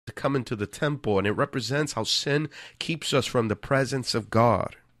come into the temple, and it represents how sin keeps us from the presence of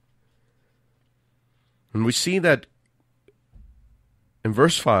God. And we see that in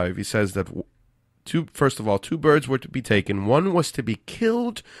verse 5, he says that first of all, 2 birds were to be taken. One was to be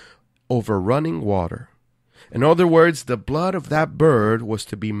killed over running water. In other words, the blood of that bird was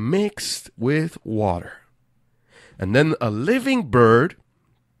to be mixed with water. And then a living bird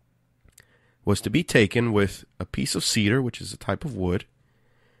was to be taken with a piece of cedar, which is a type of wood,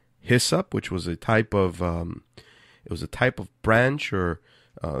 hyssop, which was a type of branch, or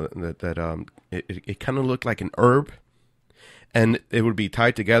it kind of looked like an herb, and it would be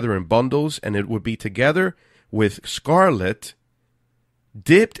tied together in bundles, and it would be together with scarlet,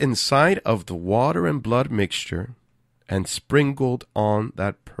 dipped inside of the water and blood mixture, and sprinkled on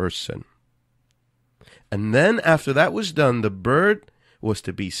that person. And then after that was done, the bird was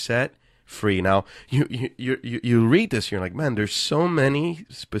to be set free. Now, you read this, you're like, man, there's so many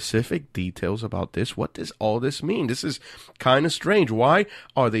specific details about this. What does all this mean? This is kind of strange. Why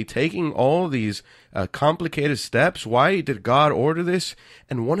are they taking all these complicated steps? Why did God order this?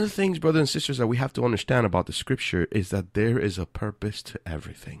 And one of the things, brothers and sisters, that we have to understand about the scripture is that there is a purpose to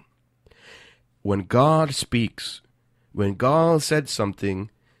everything. When God speaks, when God said something,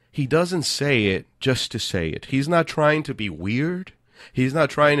 he doesn't say it just to say it. He's not trying to be weird. He's not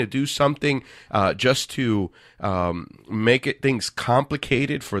trying to do something just to make things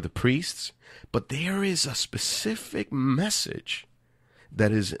complicated for the priests. But there is a specific message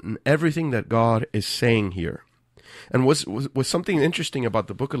that is in everything that God is saying here. And what's something interesting about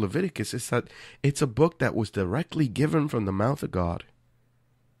the book of Leviticus is that it's a book that was directly given from the mouth of God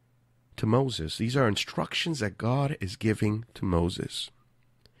to Moses. These are instructions that God is giving to Moses.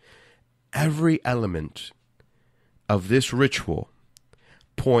 Every element of this ritual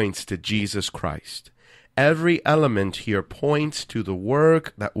points to Jesus Christ. Every element here points to the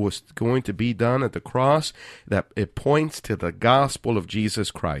work that was going to be done at the cross, that it points to the gospel of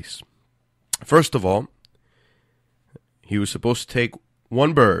Jesus Christ. First of all, he was supposed to take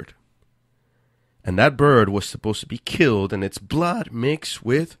one bird, and that bird was supposed to be killed and its blood mixed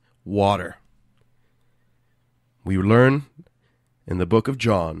with water. We learn in the book of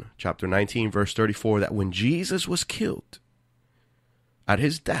John, chapter 19, verse 34, that when Jesus was killed, at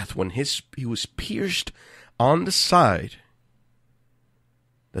his death, when he was pierced on the side,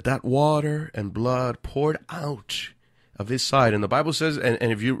 that water and blood poured out of his side. And the Bible says, and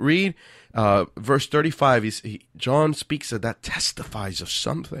if you read verse 35, John speaks that testifies of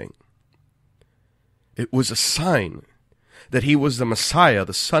something. It was a sign that he was the Messiah,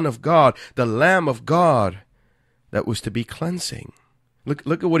 the Son of God, the Lamb of God that was to be cleansing.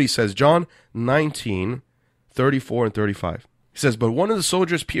 Look at what he says, John 19, 34 and 35. He says, but one of the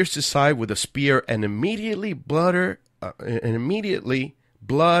soldiers pierced his side with a spear, and immediately blood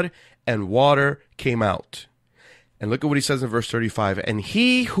and water came out. And look at what he says in verse 35. And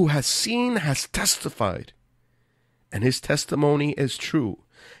he who has seen has testified, and his testimony is true.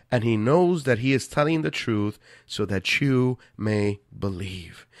 And he knows that he is telling the truth so that you may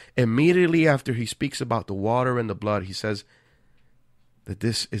believe. Immediately after he speaks about the water and the blood, he says that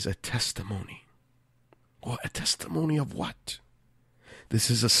this is a testimony. Well, a testimony of what?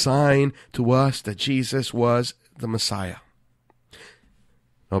 This is a sign to us that Jesus was the Messiah.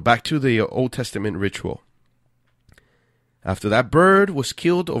 Now back to the Old Testament ritual. After that bird was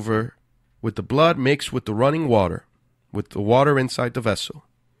killed over with the blood mixed with the running water, with the water inside the vessel,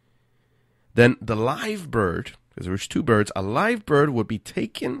 then the live bird, because there was 2 birds, a live bird would be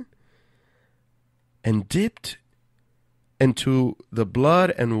taken and dipped into the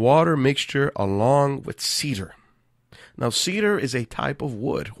blood and water mixture along with cedar. Now, cedar is a type of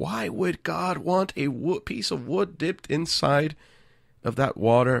wood. Why would God want a piece of wood dipped inside of that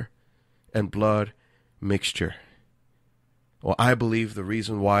water and blood mixture? Well, I believe the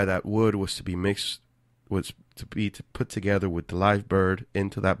reason why that wood was to be mixed was to put together with the live bird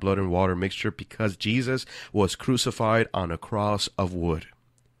into that blood and water mixture, because Jesus was crucified on a cross of wood.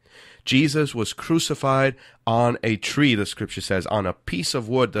 Jesus was crucified on a tree, the scripture says, on a piece of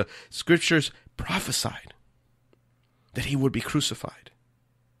wood. The scriptures prophesied that he would be crucified,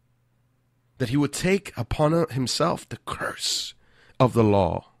 that he would take upon himself the curse of the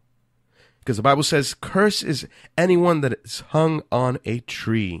law. Because the Bible says, curse is anyone that is hung on a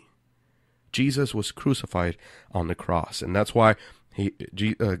tree. Jesus was crucified on the cross. And that's why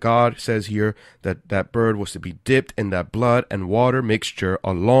God says here that that bird was to be dipped in that blood and water mixture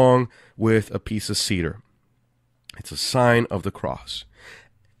along with a piece of cedar. It's a sign of the cross.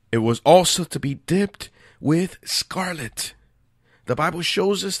 It was also to be dipped with scarlet. The Bible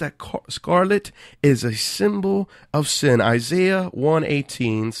shows us that scarlet is a symbol of sin. Isaiah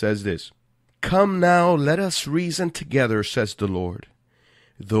 1:18 says this, "Come now, let us reason together, says the Lord.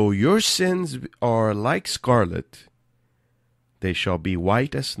 Though your sins are like scarlet, they shall be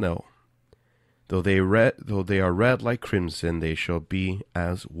white as snow. Though they are red like crimson, they shall be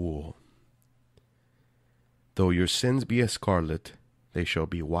as wool. Though your sins be as scarlet, they shall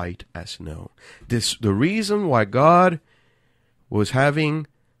be white as snow." The reason why God was having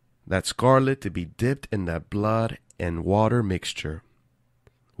that scarlet to be dipped in that blood and water mixture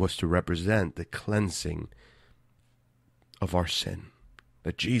was to represent the cleansing of our sin.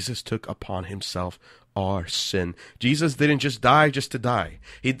 That Jesus took upon himself our sin. Jesus didn't just die just to die.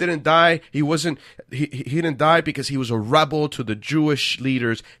 He didn't die. He didn't die because he was a rebel to the Jewish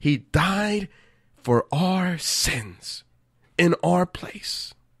leaders. He died for our sins in our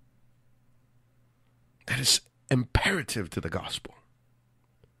place. That is imperative to the gospel.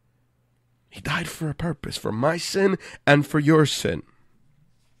 He died for a purpose, for my sin and for your sin.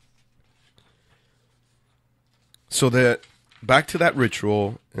 So back to that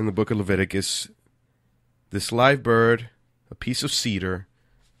ritual in the book of Leviticus, this live bird, a piece of cedar,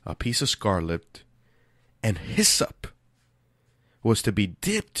 a piece of scarlet, and hyssop was to be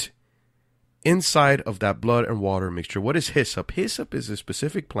dipped inside of that blood and water mixture. What is hyssop? Hyssop is a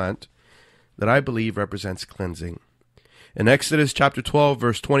specific plant that I believe represents cleansing. In Exodus chapter 12,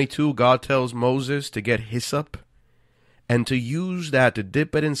 verse 22, God tells Moses to get hyssop and to use that to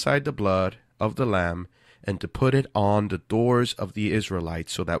dip it inside the blood of the lamb and to put it on the doors of the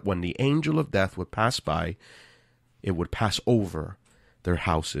Israelites so that when the angel of death would pass by, it would pass over their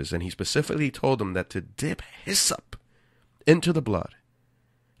houses. And he specifically told them that to dip hyssop into the blood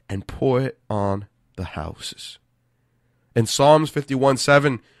and pour it on the houses. In Psalms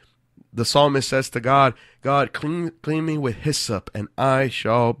 51:7, the psalmist says to God, "God, clean me with hyssop, and I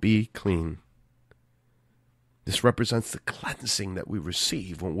shall be clean." This represents the cleansing that we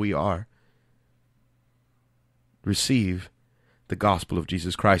receive when we receive the gospel of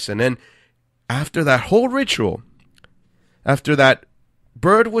Jesus Christ. And then after that whole ritual, after that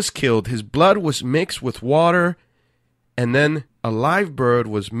bird was killed, his blood was mixed with water, and then a live bird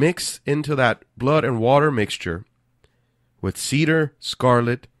was mixed into that blood and water mixture with cedar,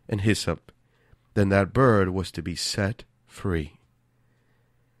 scarlet, and hyssop. Then that bird was to be set free,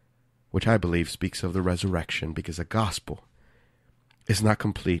 which I believe speaks of the resurrection, because the gospel is not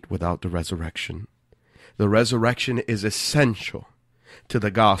complete without the resurrection. The resurrection is essential to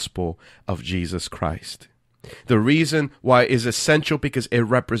the gospel of Jesus Christ. The reason why it is essential because it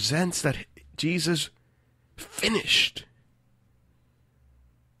represents that Jesus finished.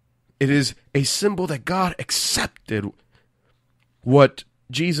 It is a symbol that God accepted what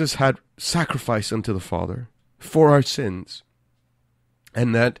Jesus had sacrificed unto the Father for our sins,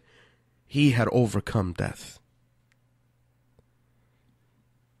 and that he had overcome death.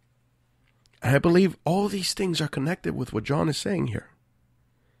 And I believe all these things are connected with what John is saying here.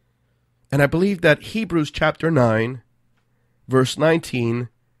 And I believe that Hebrews chapter 9, verse 19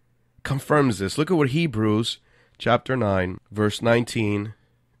 confirms this. Look at what Hebrews chapter 9, verse 19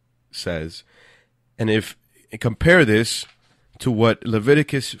 says. And if compare this to what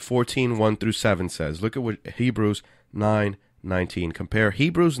Leviticus 14, 1 through 7 says. Look at what Hebrews 9:19. Compare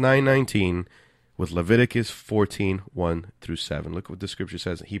Hebrews 9:19 with Leviticus 14, 1 through 7. Look what the scripture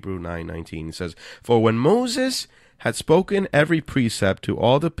says in Hebrews 9:19. It says, "For when Moses had spoken every precept to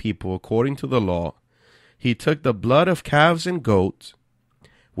all the people according to the law, he took the blood of calves and goats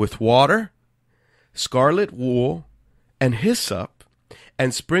with water, scarlet wool, and hyssop,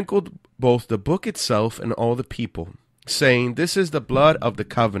 and sprinkled both the book itself and all the people, saying, This is the blood of the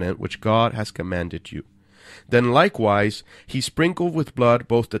covenant which God has commanded you. Then likewise he sprinkled with blood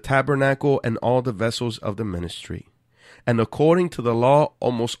both the tabernacle and all the vessels of the ministry. And according to the law,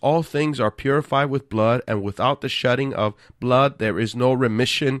 almost all things are purified with blood, and without the shedding of blood there is no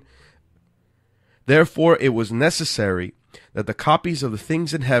remission. Therefore it was necessary that the copies of the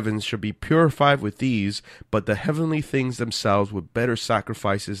things in heaven should be purified with these, but the heavenly things themselves with better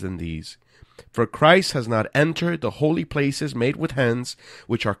sacrifices than these. For Christ has not entered the holy places made with hands,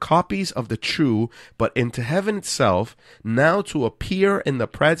 which are copies of the true, but into heaven itself, now to appear in the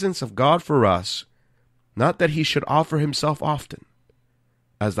presence of God for us, not that he should offer himself often,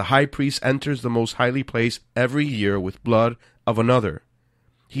 as the high priest enters the most holy place every year with blood of another.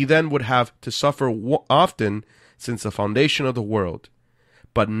 He then would have to suffer often since the foundation of the world.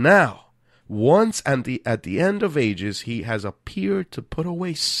 But now, once at the end of ages, he has appeared to put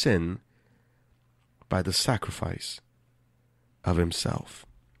away sin by the sacrifice of himself."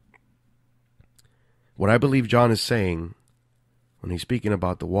 What I believe John is saying when he's speaking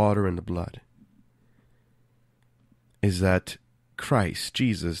about the water and the blood, is that Christ,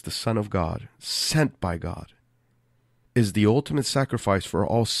 Jesus, the Son of God, sent by God, is the ultimate sacrifice for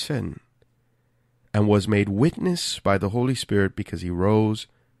all sin, and was made witness by the Holy Spirit because he rose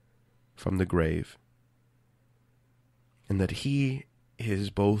from the grave, and that he is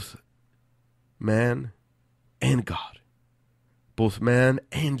both man and God, both man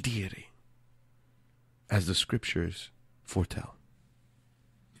and deity, as the Scriptures foretell.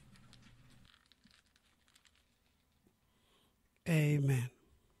 Amen.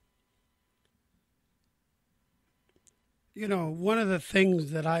 You know, one of the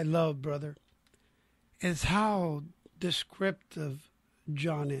things that I love, brother, is how descriptive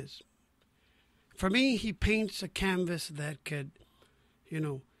John is. For me, he paints a canvas that could,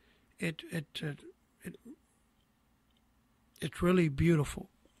 it's really beautiful.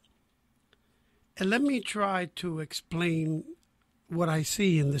 And let me try to explain what I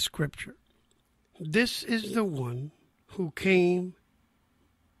see in the Scripture. This is the one who came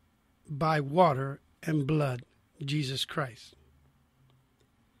by water and blood, Jesus Christ.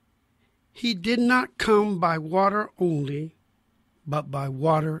 He did not come by water only, but by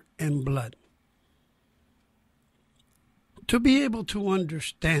water and blood. To be able to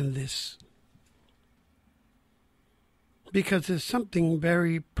understand this, because it's something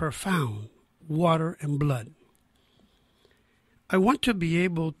very profound, water and blood. I want you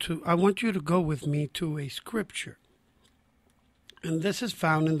to go with me to a scripture. And this is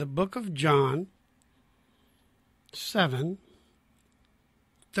found in the book of John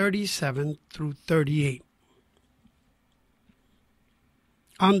 7:37 through 38.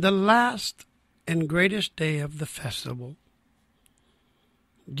 On the last and greatest day of the festival,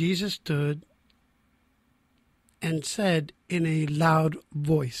 Jesus stood and said in a loud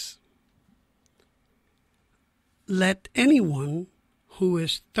voice, "Let anyone who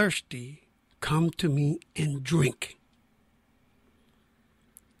is thirsty come to me and drink.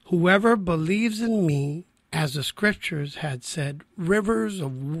 Whoever believes in me, as the Scriptures had said, rivers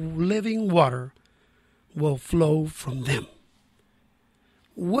of living water will flow from them."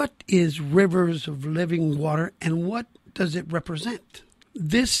 What is rivers of living water, and what does it represent?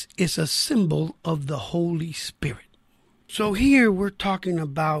 This is a symbol of the Holy Spirit. So here we're talking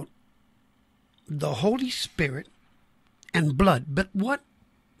about the Holy Spirit and blood. But what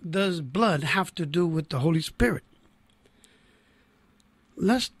does blood have to do with the Holy Spirit?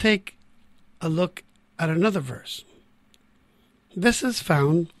 Let's take a look at another verse. This is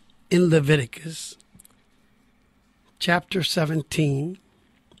found in Leviticus chapter 17,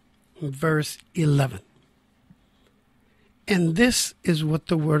 verse 11. And this is what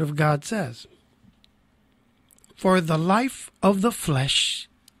the Word of God says. "For the life of the flesh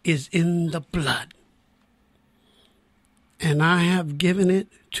is in the blood, and I have given it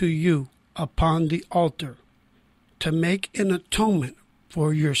to you upon the altar to make an atonement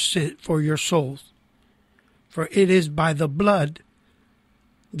for your sin, for your souls. For it is by the blood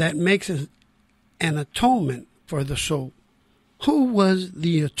that makes an atonement for the soul." Who was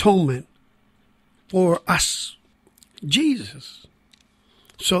the atonement for us? Jesus.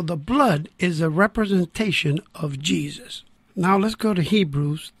 So the blood is a representation of Jesus. Now let's go to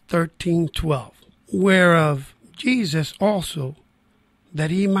Hebrews 13:12. "Whereof Jesus also,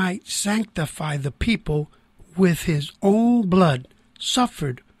 that he might sanctify the people with his own blood,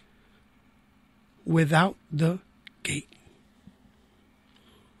 suffered without the gate."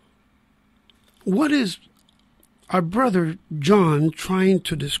 What is our brother John trying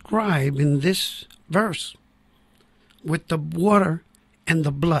to describe in this verse with the water and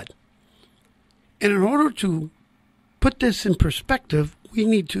the blood? And in order to put this in perspective, we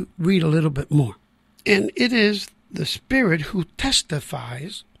need to read a little bit more. And it is the Spirit who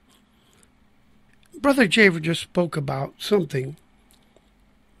testifies. Brother Javer just spoke about something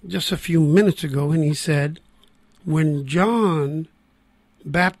just a few minutes ago, and he said, when John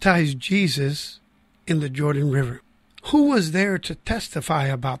baptized Jesus in the Jordan River, who was there to testify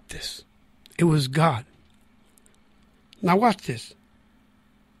about this? It was God. Now watch this.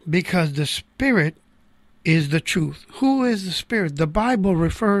 Because the Spirit is the truth. Who is the Spirit? The Bible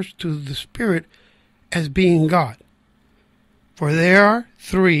refers to the Spirit as being God. For there are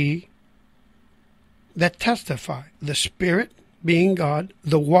three that testify: the Spirit being God,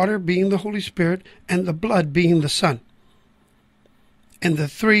 the water being the Holy Spirit, and the blood being the Son. And the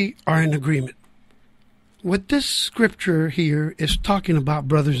three are in agreement. What this scripture here is talking about,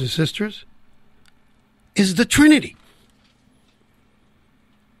 brothers and sisters, is the Trinity.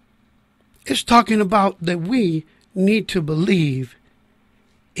 It's talking about that we need to believe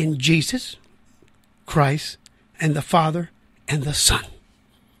in Jesus Christ and the Father and the Son.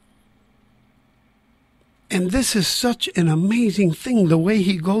 And this is such an amazing thing, the way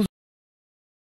he goes